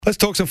Let's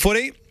talk some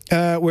footy.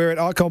 We're at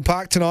IKON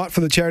Park tonight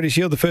for the Charity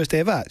Shield, the first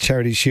ever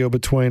Charity Shield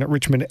between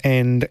Richmond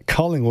and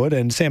Collingwood.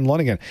 And Sam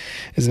Lonigan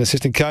is an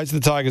assistant coach of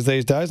the Tigers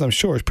these days. I'm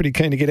sure he's pretty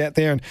keen to get out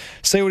there and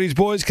see what his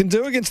boys can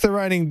do against the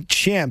reigning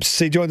champs.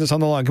 He joins us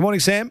on the line. Good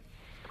morning, Sam.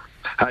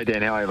 Hey,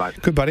 Dan. How are you,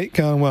 mate? Good, buddy.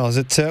 Going well. Is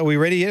it? Are we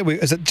ready yet?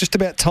 Is it just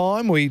about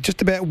time? Are we just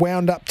about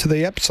wound up to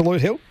the absolute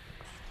hill?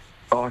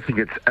 Oh, I think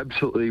it's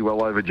absolutely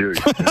well overdue.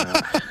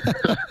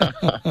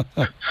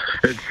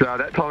 It's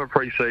that time of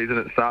pre-season.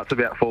 It starts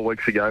about 4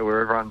 weeks ago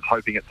where everyone's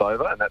hoping it's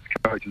over, and that's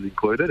coaches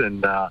included.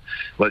 And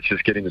let's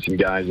just get into some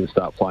games and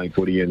start playing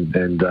footy and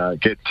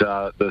get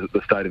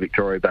the state of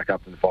Victoria back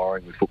up and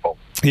firing with football.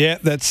 Yeah,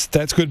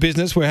 that's good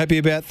business. We're happy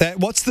about that.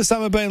 What's the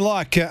summer been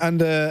like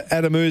under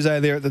Adam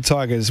Uze there at the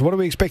Tigers? What are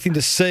we expecting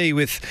to see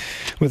with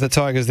the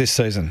Tigers this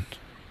season?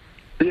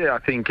 Yeah, I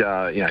think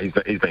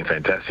he's been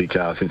fantastic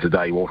since the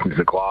day he walked into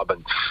the club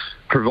and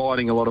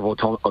providing a lot of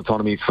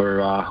autonomy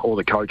for all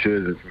the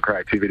coaches and some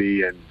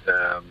creativity. And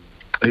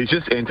he's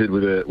just entered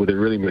with a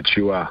really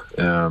mature,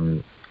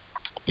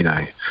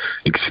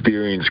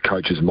 experienced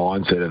coach's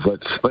mindset of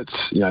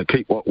let's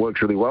keep what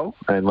works really well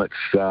and let's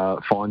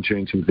fine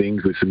tune some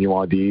things with some new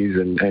ideas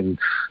and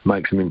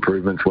make some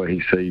improvements where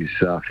he sees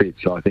fit.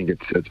 So I think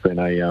it's been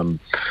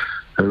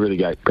a really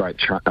great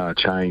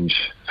change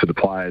for the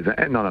players,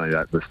 and not only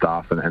that, the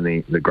staff and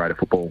the greater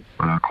football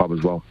club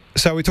as well.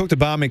 So we talked to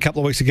Barmy a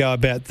couple of weeks ago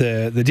about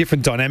the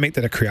different dynamic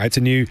that it creates.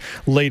 A new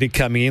leader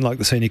coming in, like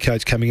the senior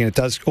coach coming in, it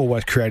does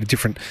always create a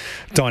different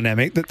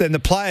dynamic. Then the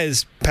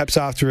players, perhaps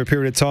after a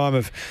period of time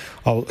of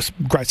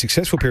great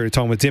successful period of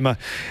time with Dimmer,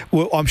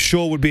 I'm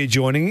sure would be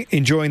enjoying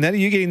that. Are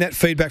you getting that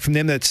feedback from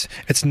them that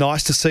it's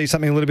nice to see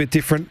something a little bit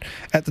different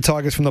at the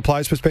Tigers from the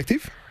players'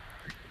 perspective?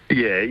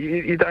 Yeah,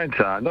 you don't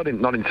not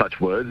in such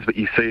words, but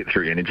you see it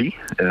through energy.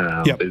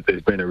 Yep.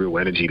 There's been a real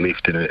energy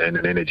lift and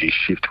an energy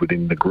shift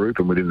within the group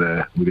and within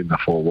the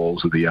four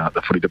walls of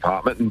the footy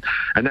department,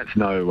 and that's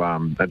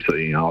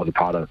absolutely. I was a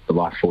part of the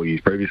last 4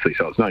 years previously,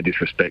 so it's no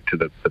disrespect to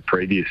the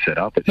previous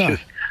setup. It's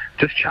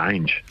just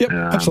change. Yep,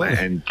 absolutely.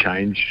 And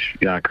change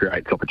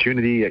creates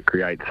opportunity. It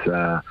creates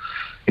the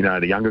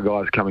younger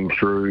guys coming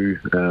through,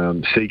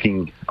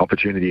 seeking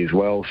opportunity as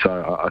well.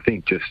 So I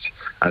think just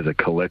as a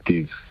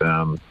collective.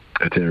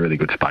 It's in a really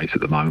good space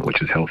at the moment,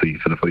 which is healthy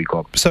for the footy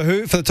club.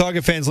 So for the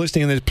Tiger fans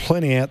listening, and there's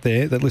plenty out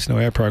there that listen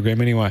to our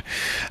program anyway,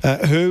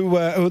 who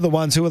are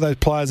those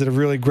players that have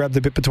really grabbed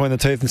the bit between the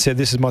teeth and said,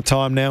 this is my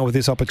time now with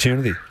this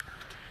opportunity?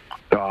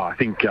 I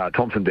think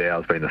Thompson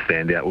Dow's been the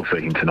standout. We'll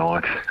see him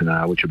tonight,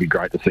 which would be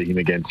great to see him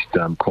against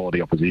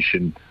quality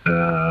opposition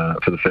for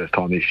the first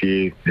time this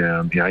year.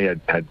 He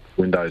had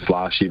windows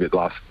last week,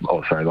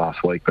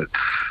 but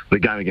the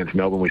game against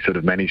Melbourne, we sort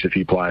of managed a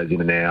few players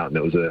in and out, and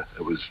it was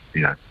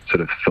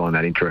sort of filling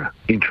that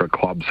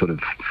intra-club sort of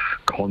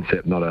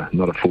concept, not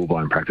a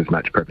full-blown practice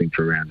match prepping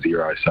for round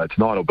zero. So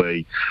tonight will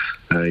be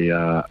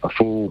a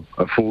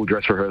full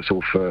dress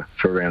rehearsal for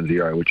round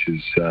zero, which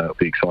is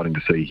be exciting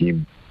to see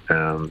him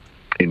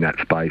in that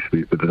space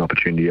with an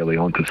opportunity early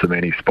on to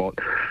cement his spot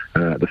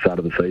at the start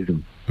of the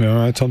season. All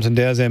right, Thompson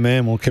Dow's our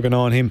man. We'll keep an eye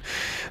on him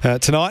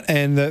tonight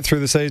and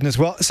through the season as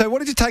well. So what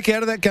did you take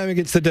out of that game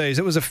against the D's?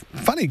 It was a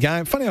funny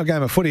old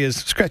game of footy, as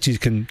scratchies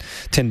can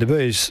tend to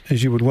be,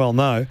 as you would well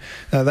know.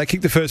 They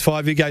kicked the first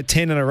 5, you go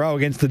 10 in a row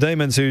against the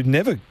Demons, who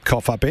never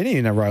cough up any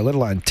in a row, let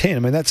alone 10. I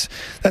mean, that's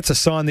a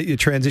sign that your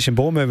transition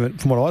ball movement,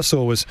 from what I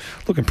saw, was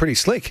looking pretty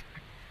slick.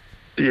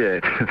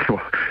 Yeah,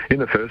 in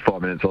the first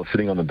 5 minutes, I was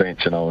sitting on the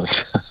bench and I was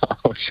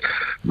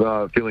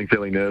feeling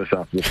fairly nervous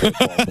after the first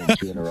 5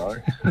 minutes in a row.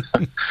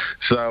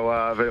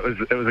 So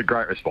it was a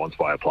great response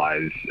by our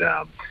players.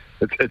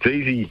 It's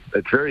easy.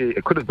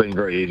 It could have been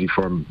very easy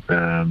for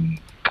them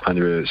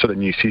under a sort of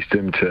new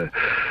system to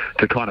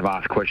kind of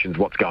ask questions,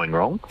 what's going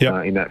wrong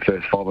in that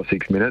first 5 or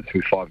 6 minutes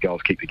with 5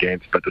 goals kicked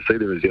against, but to see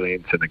the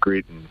resilience and the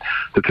grit and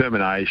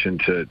determination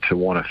to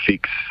want to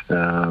fix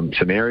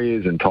some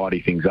areas and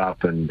tidy things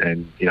up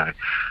and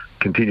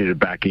continue to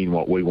back in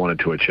what we wanted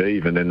to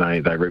achieve, and then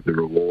they reap the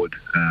reward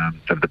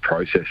of the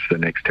process for the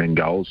next 10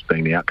 goals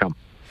being the outcome.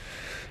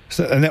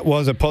 So, and that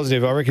was a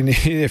positive. I reckon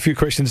a few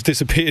questions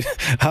disappeared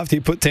after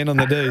you put 10 on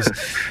the D's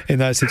in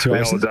those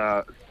situations.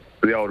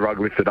 The old rug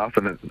lifted up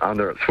and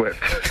under it swept.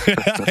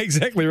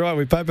 Exactly right.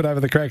 We papered over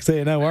the cracks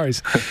there. No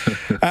worries.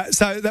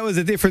 So that was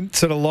a different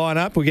sort of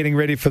lineup. We're getting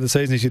ready for the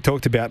season, as you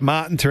talked about.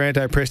 Martin,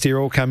 Taranto, Presti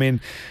all come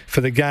in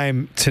for the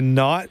game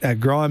tonight.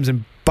 Grimes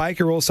and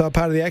Baker also a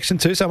part of the action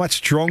too. So much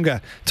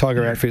stronger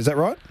Tiger outfit. Is that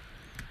right?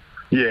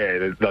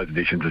 Yeah, those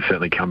additions have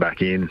certainly come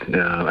back in.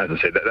 As I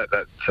said,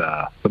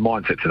 that's the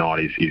mindset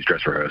tonight is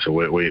dress rehearsal.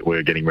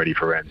 We're getting ready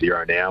for round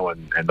zero now,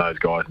 and those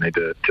guys need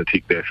to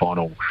tick their their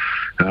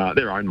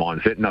own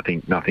mindset.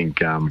 Nothing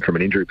from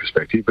an injury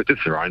perspective, but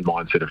just their own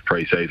mindset of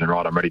pre-season.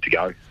 Right, I'm ready to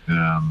go,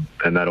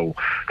 and that'll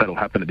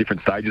happen at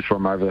different stages for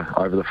them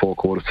over the 4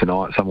 quarters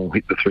tonight. Some will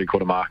hit the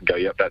 3-quarter mark and go,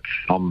 yep,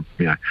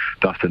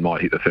 Dustin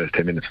might hit the first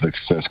 10 minutes of the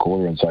first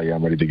quarter and say, yeah,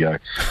 I'm ready to go.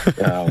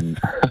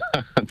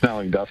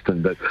 Knowing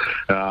Dustin, but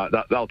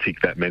they'll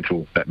tick that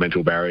mental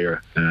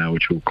barrier,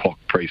 which will clock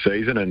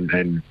pre-season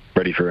and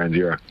ready for round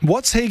zero.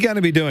 What's he going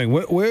to be doing?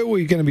 Where are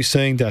we going to be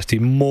seeing Dusty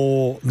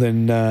more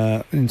than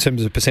in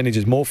terms of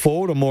percentages? More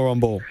forward or more on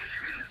ball?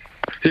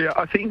 Yeah,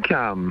 I think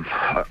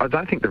I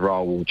don't think the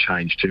role will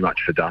change too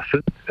much for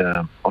Dustin.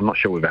 I'm not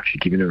sure we've actually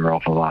given him a role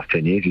for the last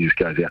 10 years. He just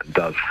goes out and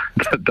does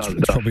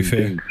probably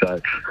fair. things.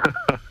 So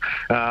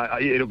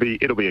it'll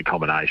be a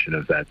combination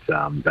of that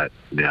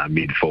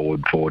mid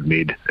forward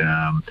mid.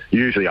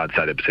 Usually, I'd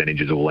say the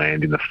percentages will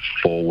land in the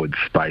forward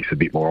space a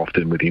bit more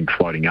often, with him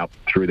floating up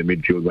through the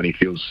midfield when he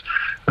feels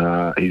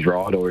he's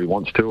right, or he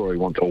wants to,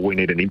 or we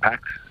need an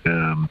impact.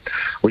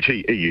 Which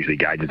he usually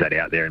gauges that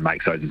out there and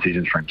makes those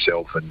decisions for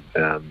himself,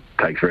 and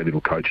takes very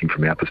little coaching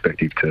from our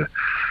perspective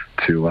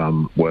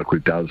to work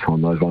with Does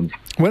on those ones.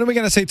 When are we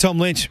going to see Tom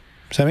Lynch,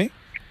 Sammy?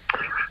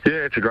 Yeah,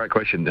 it's a great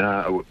question.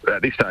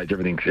 At this stage,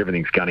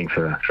 everything's gunning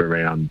for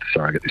round.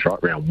 Sorry, I get this right.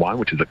 Round 1,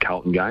 which is a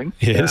Carlton game.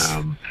 Yes.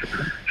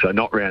 So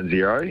not round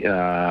 0.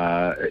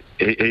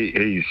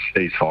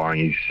 He's firing.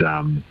 He's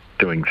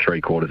doing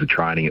 3/4 of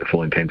training at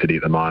full intensity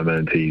at the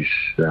moment. He's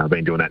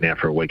been doing that now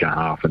for a week and a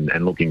half,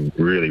 and looking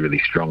really, really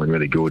strong and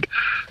really good.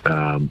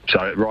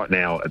 So right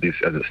now, at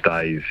the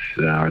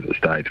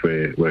stage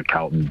where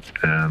Carlton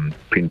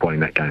pinpointing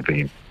that game for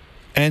him.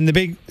 And the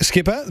big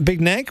skipper, the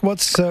big nag,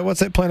 what's that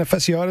plantar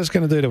fasciitis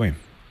going to do to him?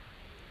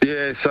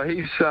 Yeah, so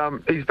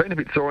he's been a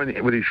bit sore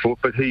with his foot,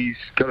 but he's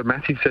got a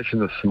massive session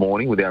this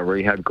morning with our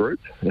rehab group.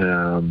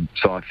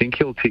 So I think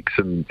he'll tick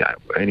some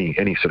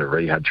any sort of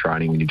rehab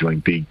training when you're doing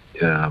big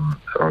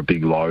or a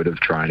big load of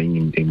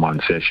training in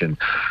one session.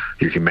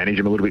 You can manage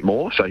him a little bit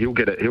more, so he'll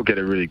get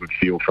a really good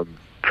feel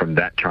from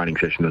that training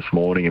session this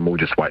morning, and we'll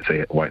just wait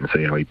and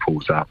see how he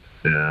pulls up.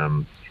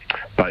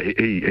 But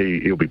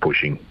he'll be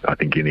pushing, I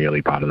think, in the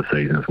early part of the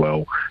season as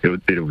well.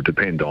 It'll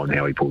depend on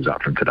how he pulls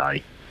up from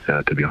today,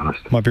 to be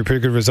honest. Might be a pretty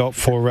good result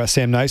for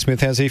Sam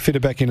Naismith. How's he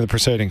fitted back into the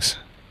proceedings?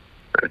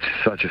 It's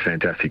such a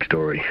fantastic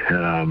story.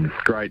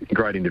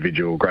 Great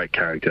individual, great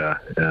character,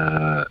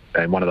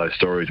 and one of those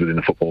stories within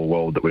the football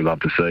world that we love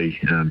to see,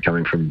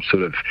 coming from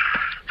sort of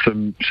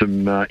some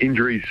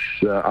injuries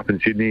up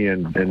in Sydney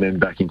and then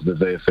back into the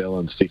VFL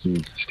and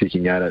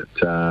sticking at it,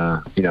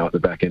 at the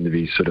back end of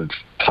his sort of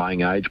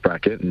playing age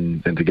bracket,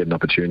 and to get an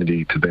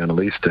opportunity to be on a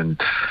list.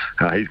 And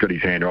he's got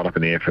his hand right up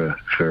in the air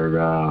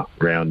for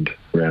round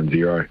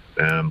 0.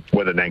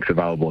 Whether Nank's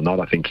available or not,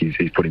 I think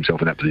he's put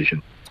himself in that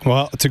position.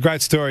 Well, it's a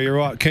great story. You're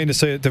right. Keen to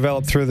see it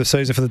develop through the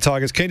season for the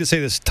Tigers. Keen to see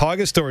this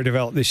Tiger story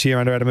develop this year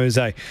under Adam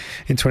Uze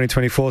in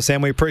 2024.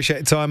 Sam, we appreciate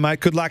your time, mate.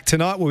 Good luck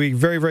tonight. We'll be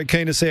very, very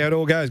keen to see how it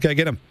all goes. Go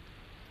get them.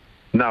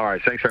 No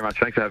worries. Thanks very much.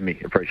 Thanks for having me.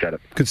 Appreciate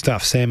it. Good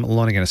stuff. Sam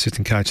Lonergan,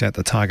 assistant coach at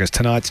the Tigers.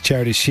 Tonight's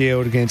Charity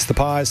Shield against the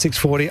Pies,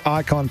 6:40,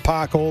 IKON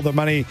Park. All the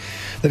money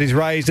that is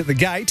raised at the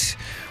gate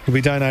will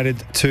be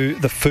donated to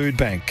the food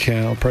bank.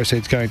 All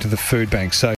proceeds going to the food bank. So